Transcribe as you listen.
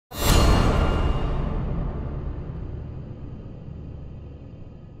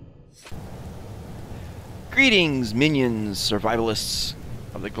Greetings, minions, survivalists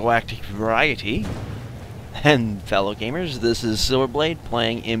of the Galactic variety, and fellow gamers. This is Silverblade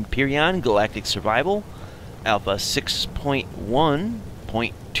playing Empyrion Galactic Survival, Alpha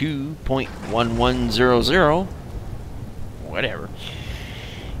 6.1.2.1100, whatever.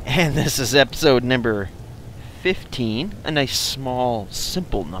 And this is episode number 15, a nice, small,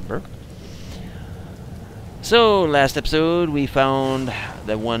 simple number. So, last episode we found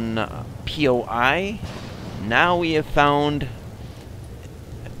the one POI. Now we have found,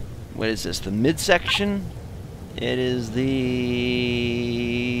 what is this, the midsection? It is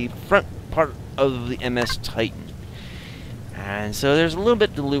the front part of the MS Titan. And so there's a little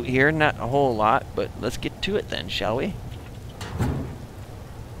bit to loot here, not a whole lot, but let's get to it then, shall we?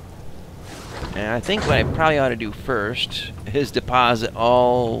 And I think what I probably ought to do first is deposit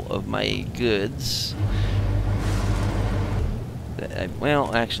all of my goods.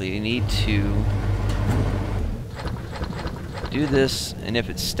 Well, actually, you need to do this, and if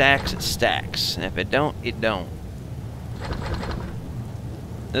it stacks, it stacks, and if it don't, it don't.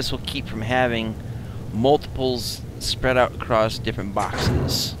 This will keep from having multiples spread out across different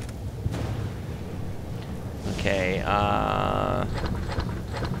boxes. Okay,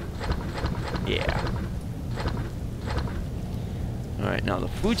 yeah. Alright, now the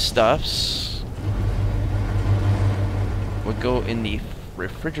foodstuffs would go in the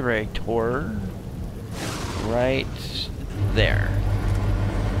refrigerator right there.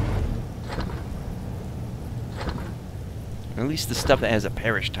 Or at least the stuff that has a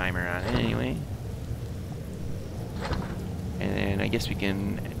perish timer on it, anyway. And then I guess we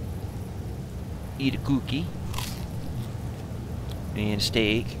can eat a cookie and a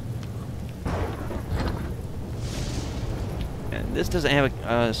steak. And this doesn't have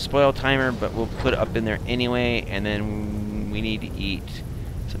a spoil timer, but we'll put it up in there anyway. And then we need to eat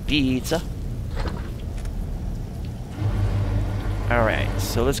some pizza. Alright,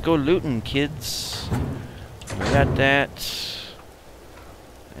 so let's go looting, kids. We got that.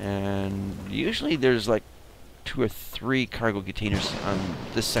 And usually there's like 2 or 3 cargo containers on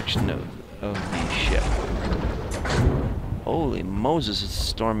this section of the ship. Holy Moses, it's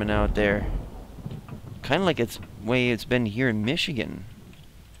storming out there. Kind of like it's the way it's been here in Michigan.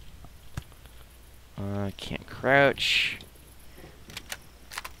 I can't crouch.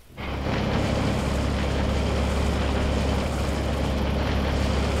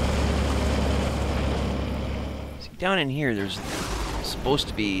 Down in here, there's supposed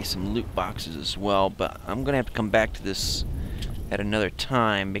to be some loot boxes as well, but I'm going to have to come back to this at another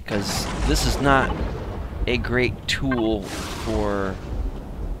time because this is not a great tool for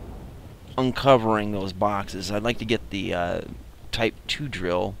uncovering those boxes. I'd like to get the Type 2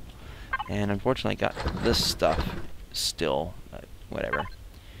 drill, and unfortunately I got this stuff still, but whatever.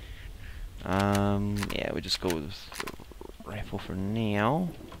 Yeah, we just go with the rifle for now.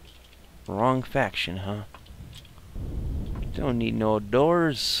 Wrong faction, huh? Don't need no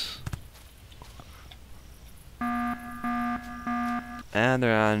doors. And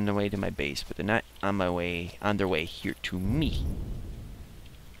they're on the way to my base, but they're not on their way here to me.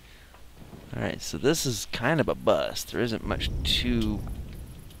 Alright, so this is kind of a bust. There isn't much to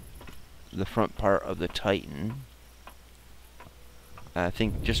the front part of the Titan. I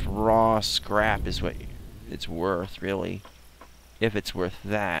think just raw scrap is what it's worth, really. If it's worth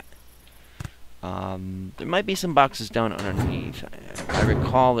that. There might be some boxes down underneath. I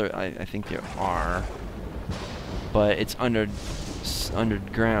recall there. I think there are, but it's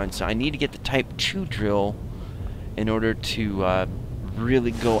underground. So I need to get the Type 2 drill in order to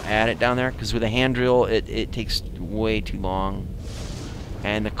really go at it down there. Because with a hand drill, it takes way too long,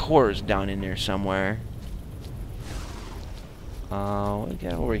 and the core is down in there somewhere. What do we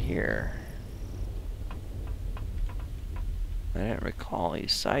got over here? I don't recall a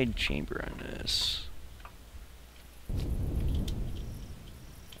side chamber on this.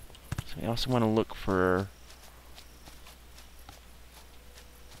 So we also want to look for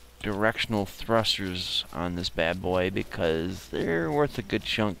directional thrusters on this bad boy because they're worth a good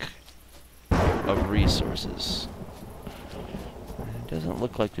chunk of resources. It doesn't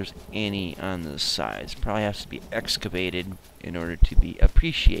look like there's any on the sides. Probably has to be excavated in order to be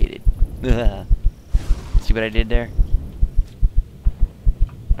appreciated. See what I did there?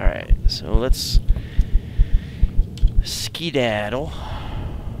 Alright, so let's skedaddle.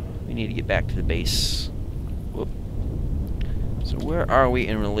 We need to get back to the base. Whoop. So where are we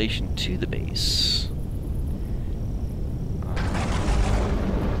in relation to the base?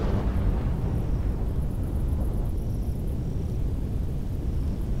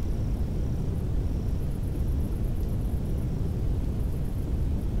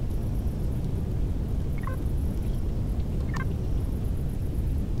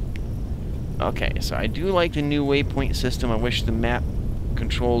 Okay, so I do like the new waypoint system. I wish the map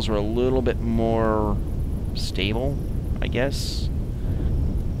controls were a little bit more stable, I guess.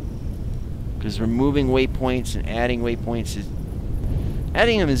 Because removing waypoints and adding waypoints is...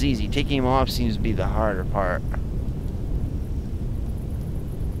 Adding them is easy. Taking them off seems to be the harder part.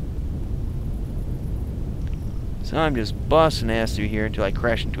 So I'm just busting ass through here until I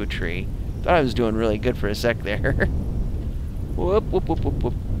crash into a tree. Thought I was doing really good for a sec there. Whoop, whoop, whoop, whoop,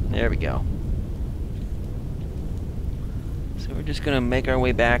 whoop. There we go. So we're just gonna make our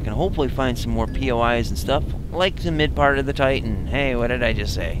way back and hopefully find some more POIs and stuff, like the mid part of the Titan. Hey, what did I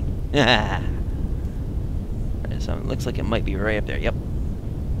just say? So it looks like it might be right up there. Yep.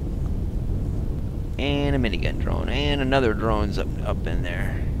 And a minigun drone, and another drone's up in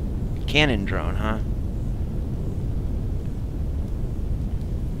there. Cannon drone, huh?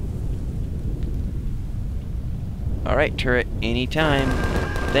 Alright, turret, anytime.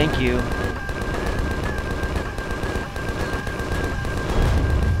 Thank you.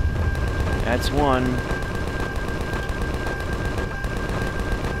 That's one.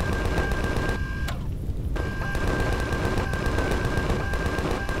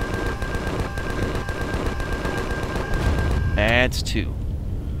 That's two.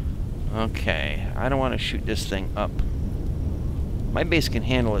 Okay, I don't want to shoot this thing up. My base can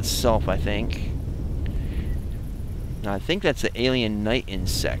handle itself, I think. Now, I think that's the alien night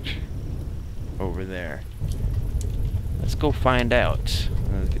insect over there. Let's go find out.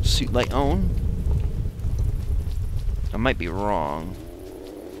 Get suit light on. I might be wrong.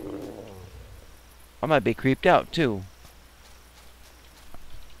 I might be creeped out, too.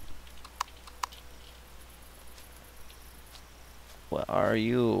 What are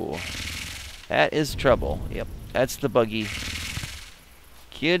you? That is trouble. Yep, that's the buggy.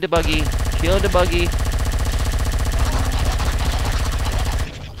 Kill the buggy. Kill the buggy.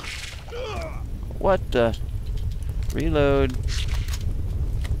 What the? Reload.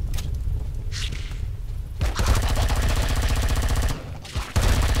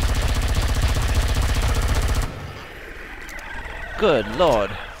 Good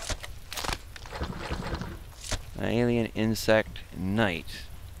Lord. An alien insect night.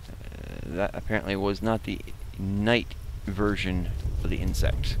 That apparently was not the night version of the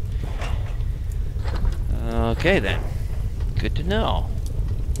insect. Okay then. Good to know.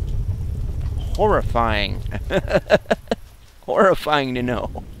 Horrifying. Horrifying to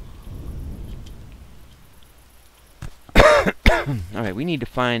know. Alright, we need to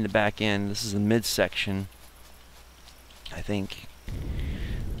find the back end. This is the midsection, I think.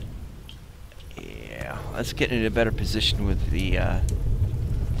 Yeah, let's get into a better position with the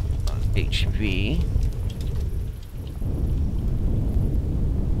HV.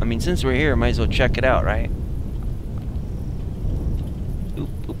 I mean, since we're here, might as well check it out, right? Boop,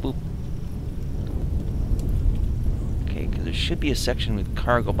 boop, boop. Okay, because there should be a section with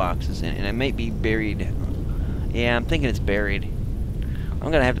cargo boxes in it, and it might be buried. Yeah, I'm thinking it's buried. I'm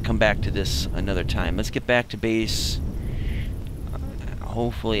going to have to come back to this another time. Let's get back to base.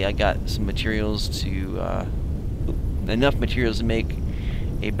 Hopefully I got some materials to... enough materials to make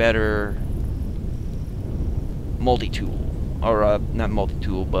a better multi-tool. Or, not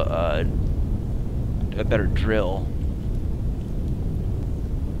multi-tool, but a better drill.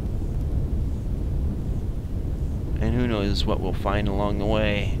 And who knows what we'll find along the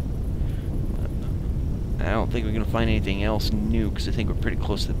way. I don't think we're going to find anything else new, because I think we're pretty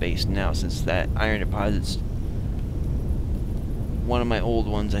close to the base now, since that iron deposit's one of my old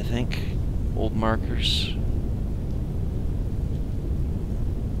ones, I think. Old markers.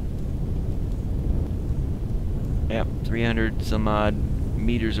 Yep, 300 some odd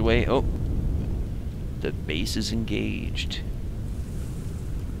meters away. Oh, the base is engaged.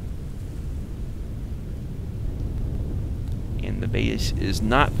 And the base is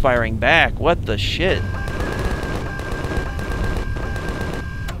not firing back. What the shit?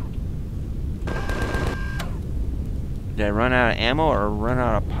 Did I run out of ammo or run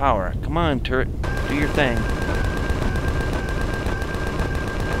out of power? Come on, turret. Do your thing.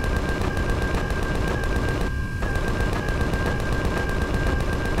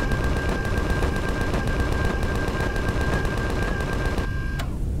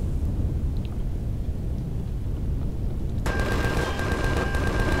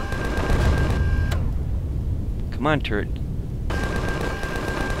 Come on, turret.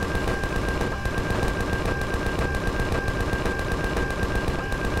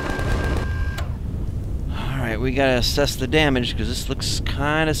 Alright, we gotta assess the damage, because this looks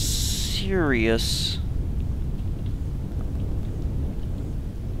kinda serious.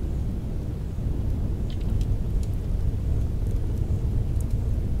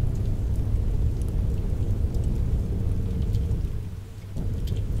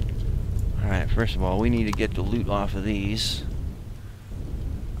 First of all, we need to get the loot off of these.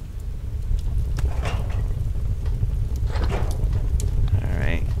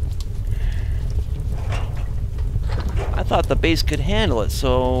 Alright. I thought the base could handle it,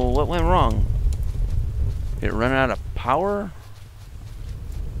 so what went wrong? Did it run out of power?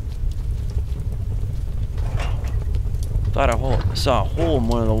 Thought I saw a hole in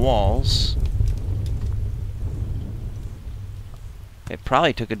one of the walls. It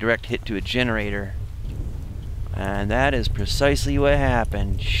probably took a direct hit to a generator. And that is precisely what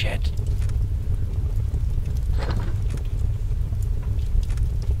happened. Shit.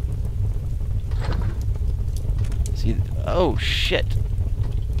 See, oh shit.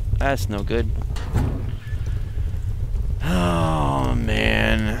 That's no good. Oh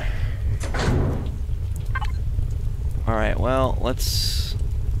man. Alright, well, let's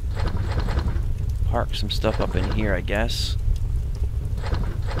park some stuff up in here, I guess.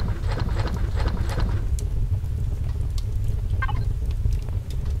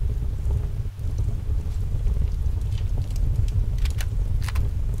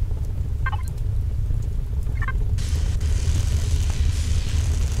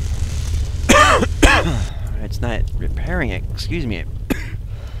 It's not repairing it. Excuse me.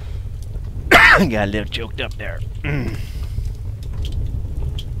 I got a little choked up there.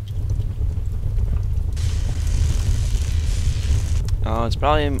 Oh, it's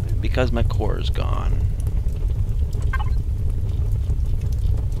probably because my core is gone.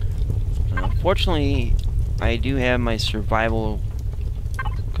 Fortunately, I do have my survival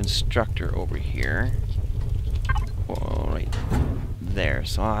constructor over here. Whoa, right there.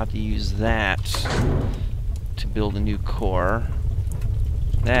 So I'll have to use that to build a new core.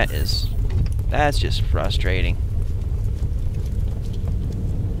 That's just frustrating.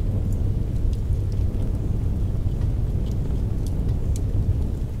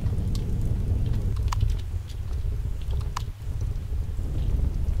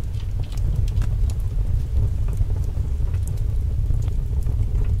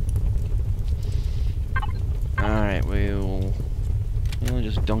 Alright, we'll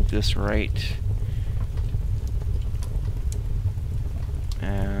just dunk this right.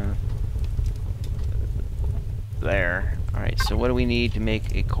 There. Alright, so what do we need to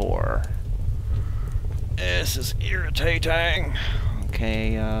make a core? This is irritating.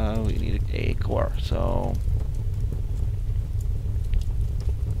 Okay, we need a core, so...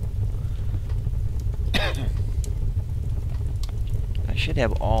 I should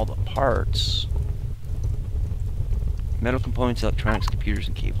have all the parts. Metal components, electronics, computers,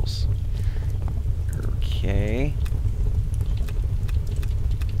 and cables. Okay.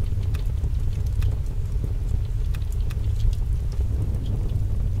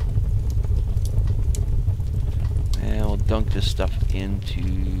 Dunk this stuff into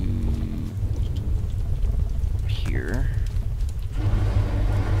here.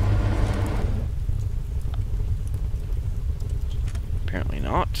 Apparently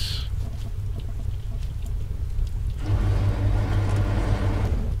not.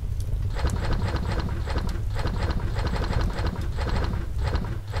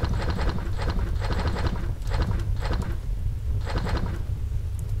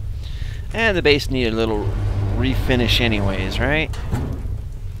 And the base needed a little refinish anyways, right?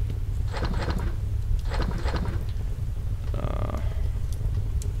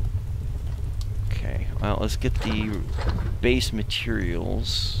 Okay, well, let's get the base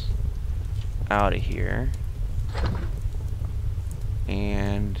materials out of here.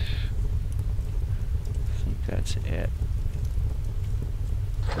 And I think that's it.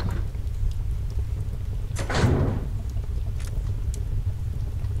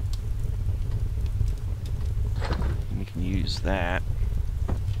 Use that.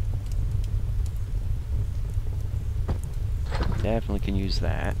 Definitely can use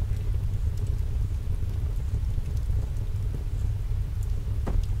that.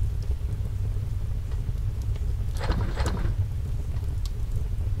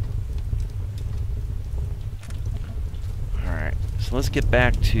 Alright, so let's get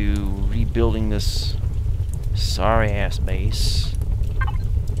back to rebuilding this sorry ass base.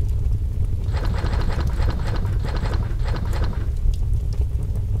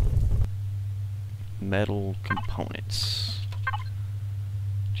 Metal components.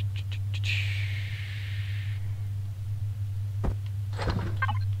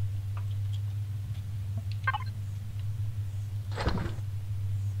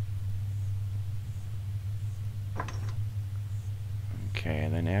 Okay,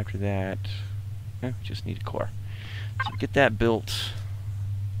 and then after that, we just need a core. So get that built,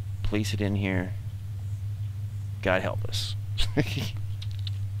 place it in here. God help us.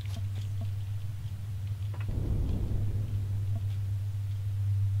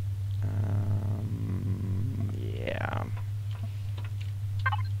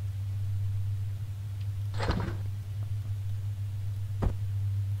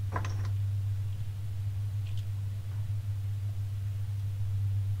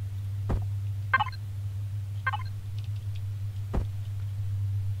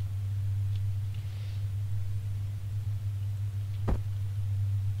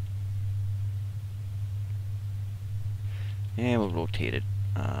 And we'll rotate it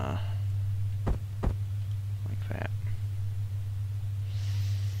like that.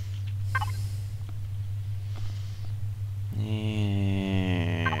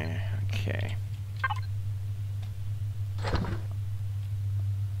 Yeah, okay.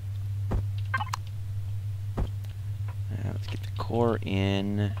 Now let's get the core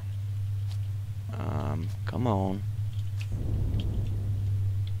in. Come on.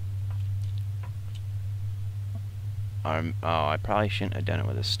 Oh, I probably shouldn't have done it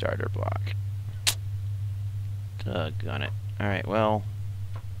with a starter block. Doggone it. Alright, well.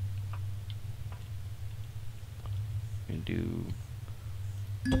 We do.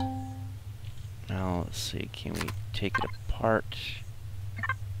 Now, let's see. Can we take it apart?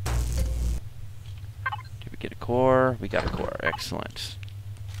 Did we get a core? We got a core. Excellent.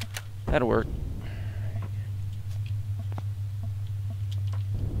 That'll work.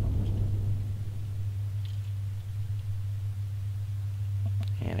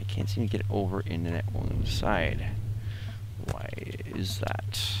 And I can't seem to get it over into that one side. Why is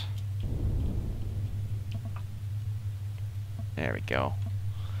that? There we go.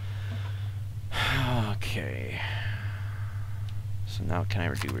 Okay. So now can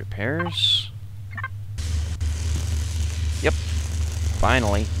I do repairs? Yep.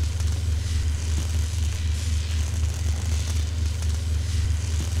 Finally.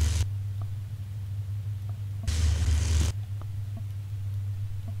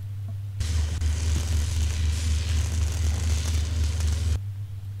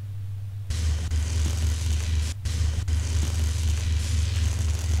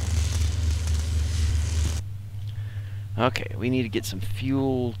 Okay, we need to get some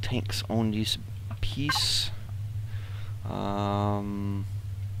fuel tanks on this piece. We'll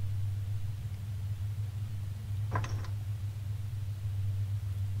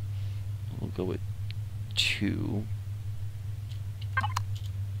go with 2.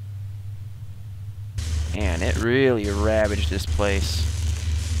 And it really ravaged this place.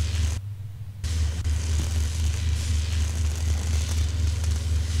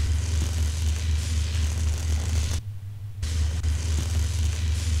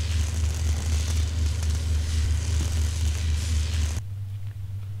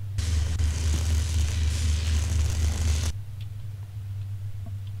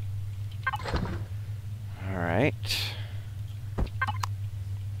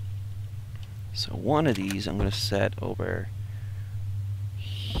 So one of these I'm going to set over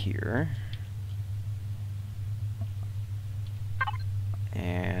here.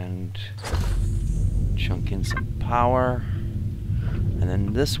 And chunk in some power. And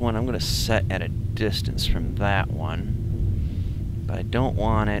then this one I'm going to set at a distance from that one. But I don't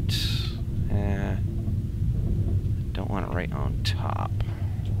want it right on top.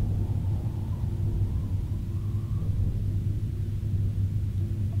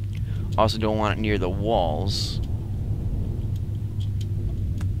 Also don't want it near the walls.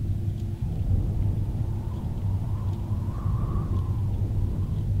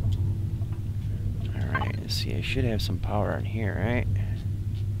 Alright, let's see, I should have some power in here, right?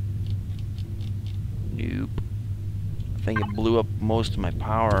 Nope. I think it blew up most of my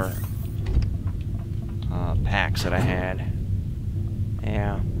power packs that I had.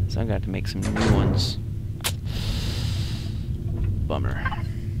 Yeah, so I'm gonna have to make some new ones. Bummer.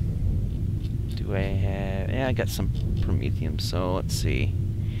 Do I have... yeah, I got some Promethium, so let's see.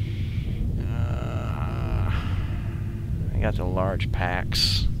 I got the large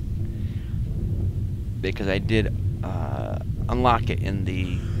packs because I did unlock it in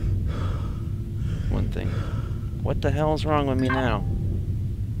the one thing. What the hell's wrong with me now?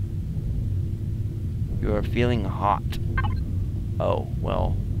 You are feeling hot. Oh,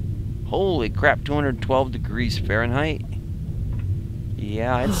 well. Holy crap, 212 degrees Fahrenheit?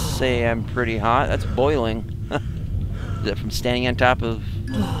 Yeah, I'd say I'm pretty hot. That's boiling. Is that from standing on top of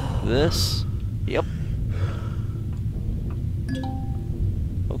this? Yep.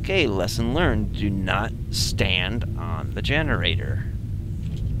 Okay, lesson learned. Do not stand on the generator.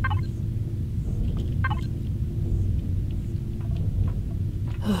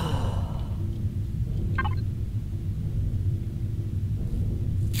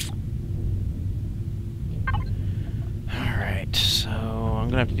 Alright, so I'm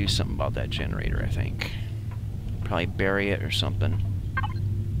gonna have to do something about that generator, I think. Probably bury it or something.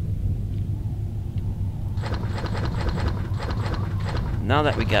 Now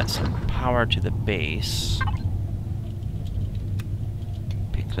that we got some power to the base,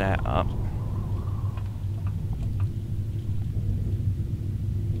 pick that up.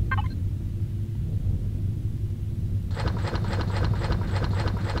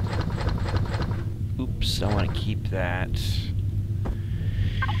 Oop. Oops, I want to keep that.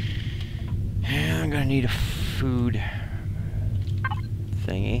 And I'm gonna need a food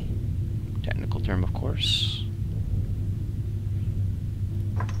thingy. Technical term, of course.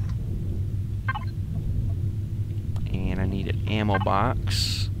 And I need an ammo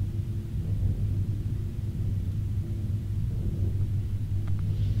box.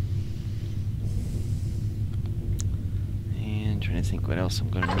 And trying to think what else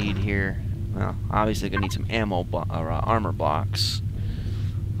I'm gonna need here. Well, obviously gonna need some ammo or armor blocks.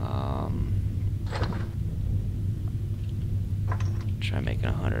 Try making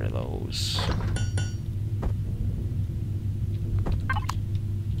 100 of those.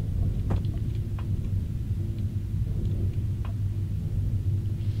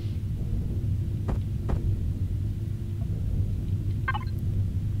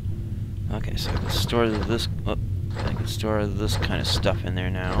 Okay, so I can store this. Oh, I can store this kind of stuff in there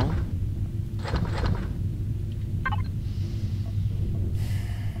now.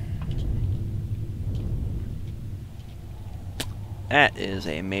 That is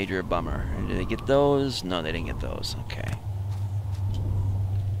a major bummer. Did they get those? No, they didn't get those. Okay.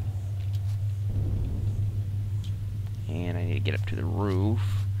 And I need to get up to the roof.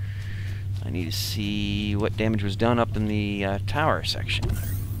 I need to see what damage was done up in the tower section.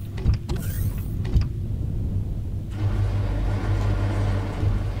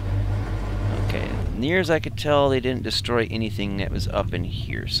 Okay, near as I could tell, they didn't destroy anything that was up in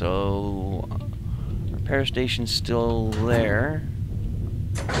here. So, repair station's still there.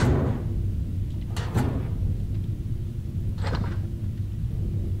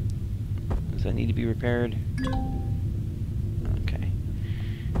 Does that need to be repaired? Okay.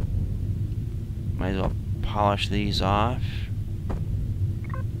 Might as well polish these off.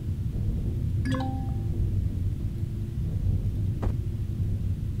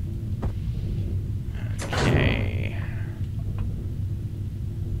 Okay.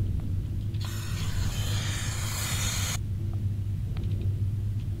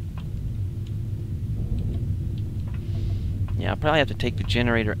 Yeah, I'll probably have to take the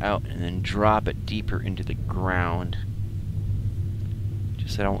generator out and then drop it deeper into the ground.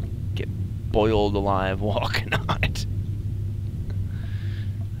 Just so I don't get boiled alive walking on it.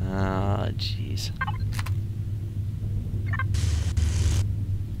 Ah, jeez.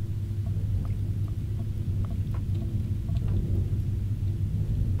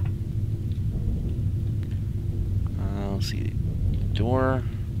 Let's see, the door.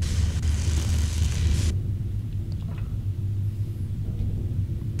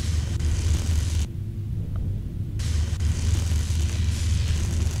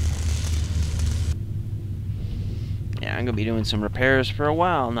 Yeah, I'm gonna be doing some repairs for a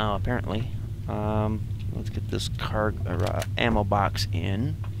while now, apparently. Let's get this ammo box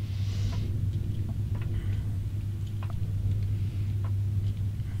in.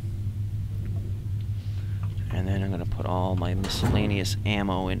 And then I'm gonna put all my miscellaneous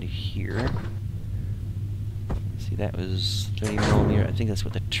ammo into here. See, that was 30mm. I think that's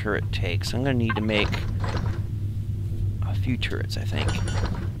what the turret takes. I'm gonna need to make a few turrets, I think.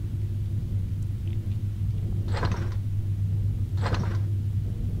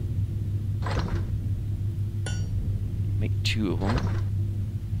 Make 2 of them.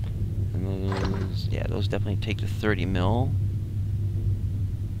 And those, yeah, those definitely take the 30mm.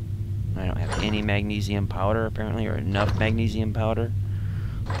 I don't have any magnesium powder, apparently, or enough magnesium powder.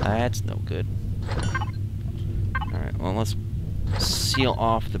 That's no good. Alright, well, let's seal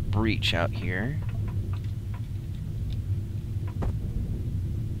off the breach out here.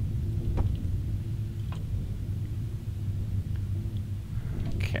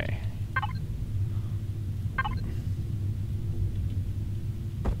 Okay.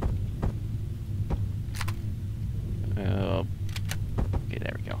 Okay,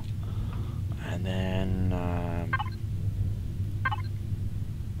 there we go. And then,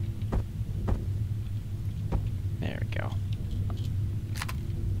 there we go.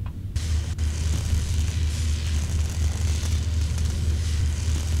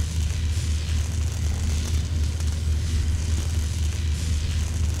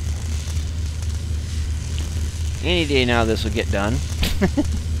 Any day now this will get done.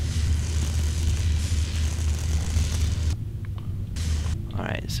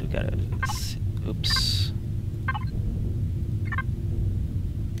 Alright, so we gotta... Oops.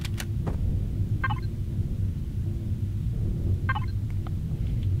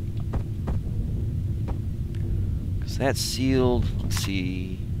 Because that's sealed. Let's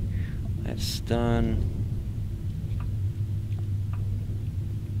see. That's done.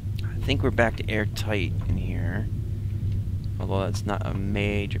 I think we're back to airtight in here. Although that's not a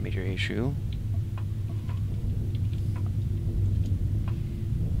major issue.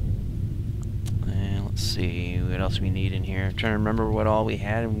 Let's see what else we need in here. I'm trying to remember what all we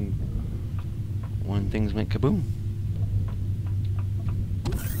had when things went kaboom.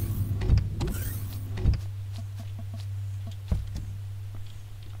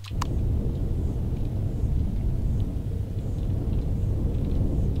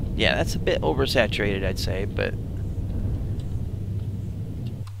 Yeah, that's a bit oversaturated, I'd say, but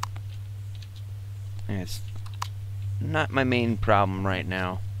it's not my main problem right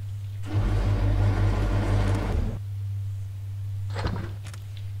now.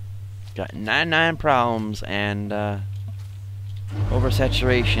 Got 99 problems, and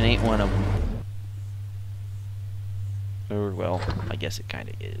oversaturation ain't one of them. Or, well, I guess it kind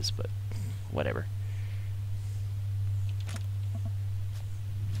of is, but whatever.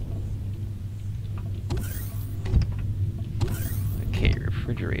 Okay,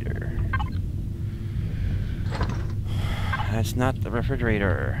 refrigerator. That's not the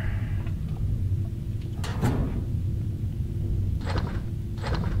refrigerator.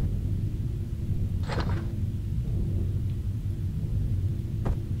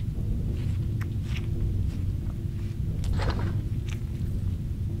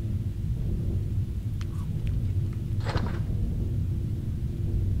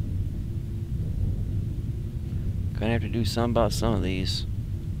 Gonna have to do something about some of these.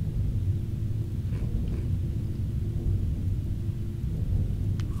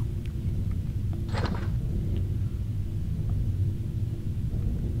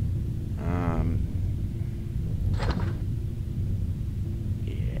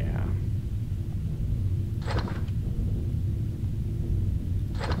 Yeah.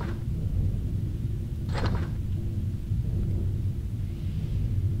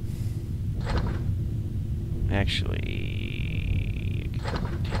 Actually, I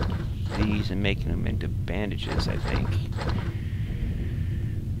can take these and making them into bandages, I think.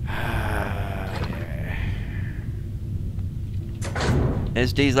 Yeah.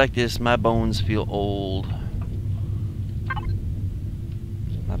 As days like this, my bones feel old.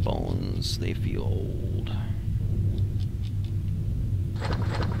 My bones, they feel old.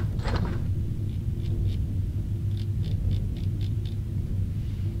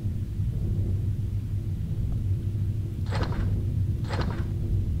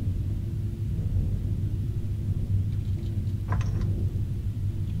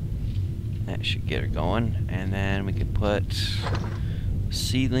 That should get her going, and then we could put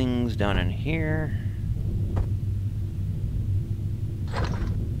seedlings down in here.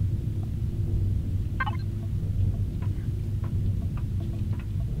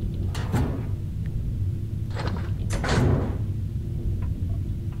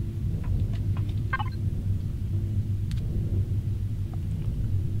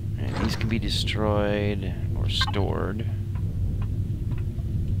 And these can be destroyed or stored.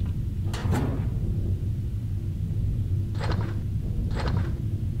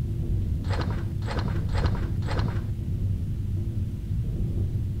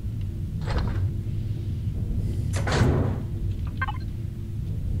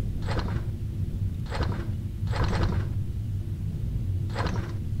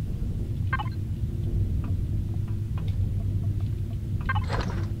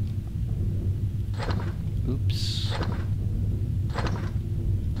 Oops.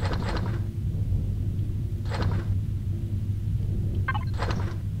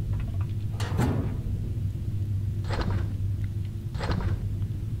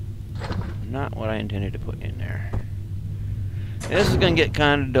 Not what I intended to put in there. This is going to get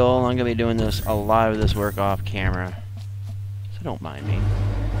kind of dull. I'm going to be doing a lot of this work off camera. So don't mind me.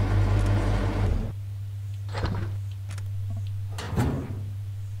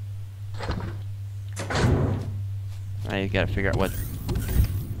 Now you got to figure out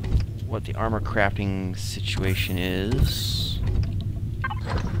what the armor crafting situation is.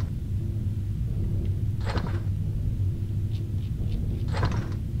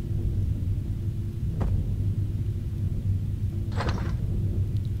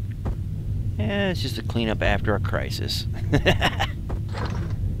 Yeah, it's just a cleanup after a crisis.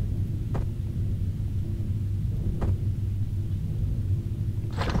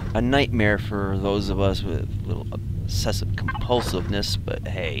 A nightmare for those of us with a little obsessive compulsiveness, but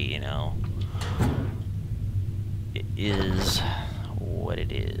hey, you know, it is what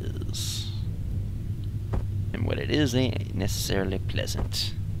it is. And what it is ain't necessarily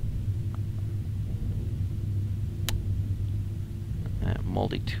pleasant.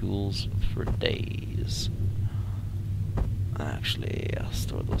 Multi-tools for days. Actually, I'll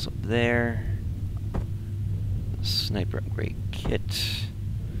store those up there. Sniper upgrade kit.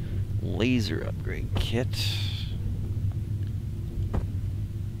 Laser upgrade kit.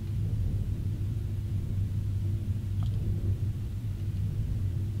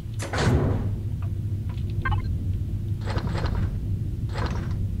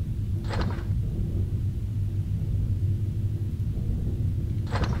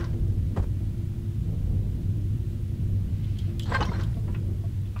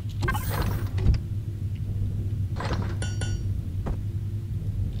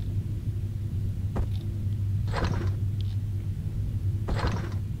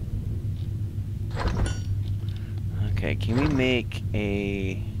 can we make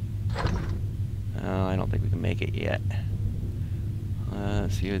a... Oh, I don't think we can make it yet.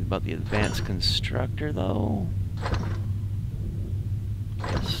 Let's see about the advanced constructor, though.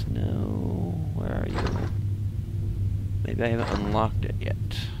 Yes, no. Where are you? Maybe I haven't unlocked it yet.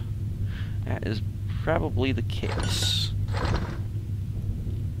 That is probably the case.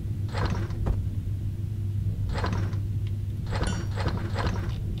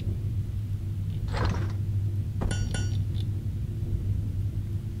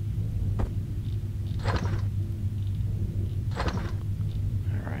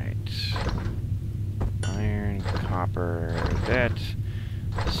 That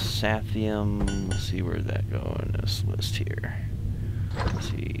Sathium, let's see where'd that go in this list here. Let's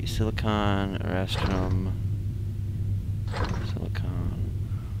see, Silicon, Arestrum, Silicon,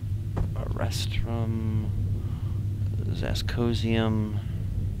 Arestrum, Zascosium,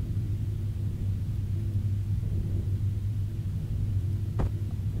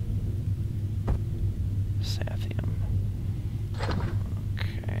 Sathium.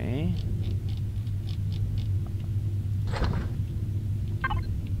 Okay.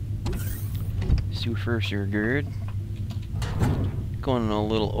 First, you're good. Going a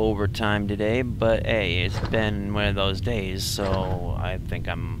little overtime today, but hey, it's been one of those days, so I think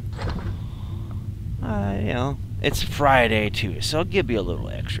I'm, you know, it's Friday too, so I'll give you a little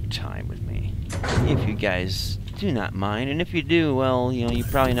extra time with me, if you guys do not mind. And if you do, well, you know, you're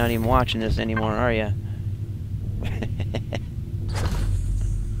probably not even watching this anymore, are you?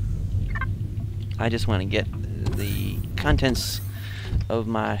 I just want to get the contents of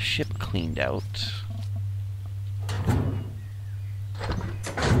my ship cleaned out.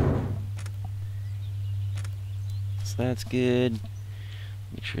 So that's good.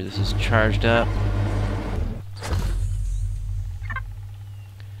 Make sure this is charged up.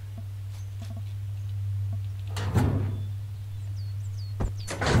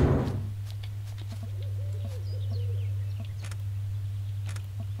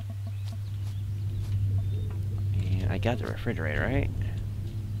 And I got the refrigerator, right?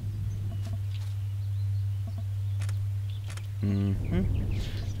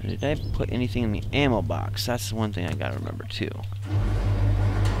 Did I put anything in the ammo box? That's the one thing I gotta remember too.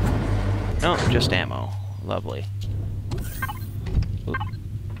 No, just ammo. Lovely. Oop.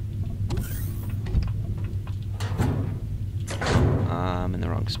 I'm in the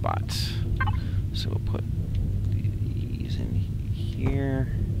wrong spot. So we'll put these in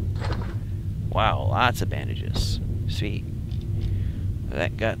here. Wow, lots of bandages. Sweet.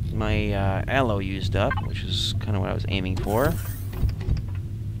 That got my aloe used up, which is kind of what I was aiming for.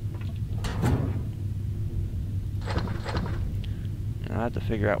 I'll have to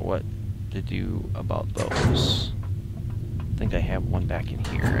figure out what to do about those. I think I have one back in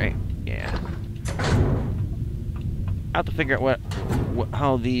here, right? Yeah. I'll have to figure out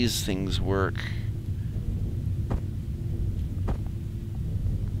how these things work.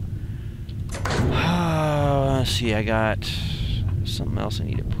 Let's see, I got something else I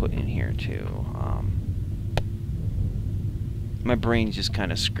need to put in here too. My brain's just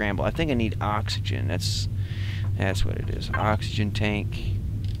kind of scrambled. I think I need oxygen. That's what it is. Oxygen tank.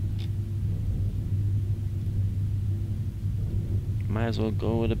 Might as well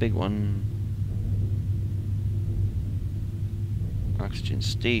go with a big one. Oxygen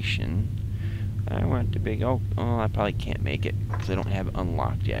station. I want the big... Oh, I probably can't make it because I don't have it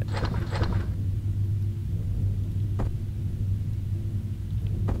unlocked yet.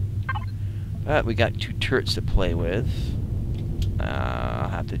 But we got 2 turrets to play with. I'll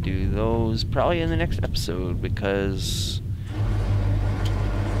have to do those probably in the next episode because...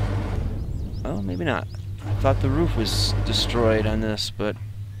 Well, maybe not. I thought the roof was destroyed on this, but...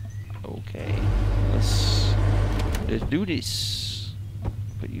 Okay. Let's do this.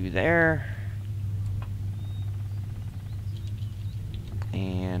 Put you there.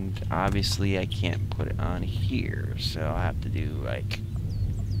 And obviously I can't put it on here, so I'll have to do like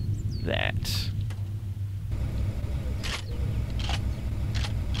that.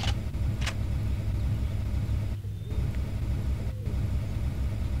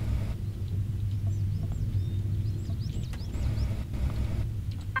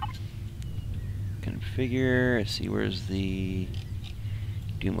 Configure, let's see, where's the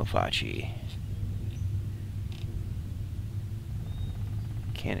Dumafachi?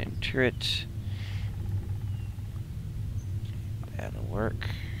 Cannon turret. That'll work.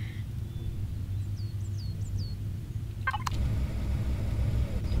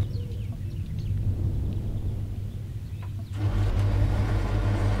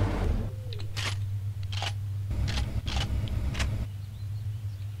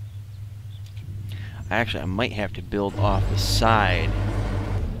 Actually, I might have to build off the side,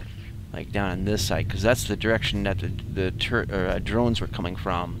 like down on this side, because that's the direction that the drones were coming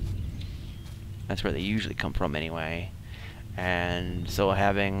from. That's where they usually come from anyway. And so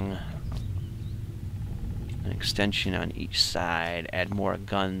having an extension on each side, add more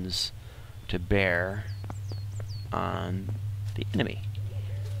guns to bear on the enemy.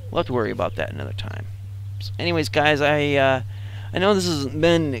 We'll have to worry about that another time. So anyways, guys, I know this has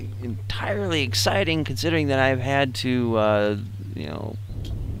been entirely exciting, considering that I've had to, you know,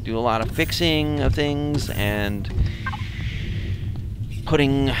 do a lot of fixing of things and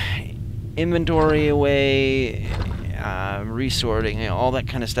putting inventory away, resorting, you know, all that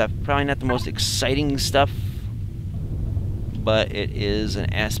kind of stuff. Probably not the most exciting stuff, but it is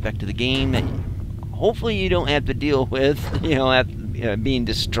an aspect of the game that hopefully you don't have to deal with, you know, being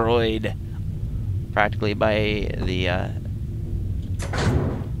destroyed practically by the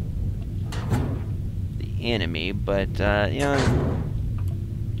enemy. But you know,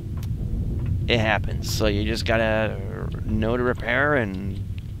 it happens. So you just gotta know to repair and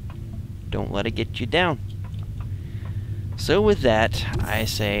don't let it get you down. So with that, I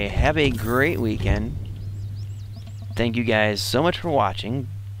say have a great weekend. Thank you guys so much for watching.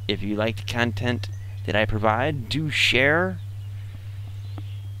 If you like the content that I provide, do share.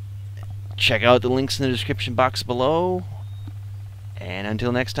 Check out the links in the description box below. And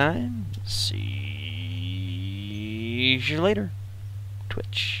until next time, see you later.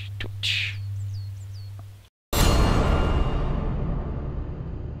 Twitch.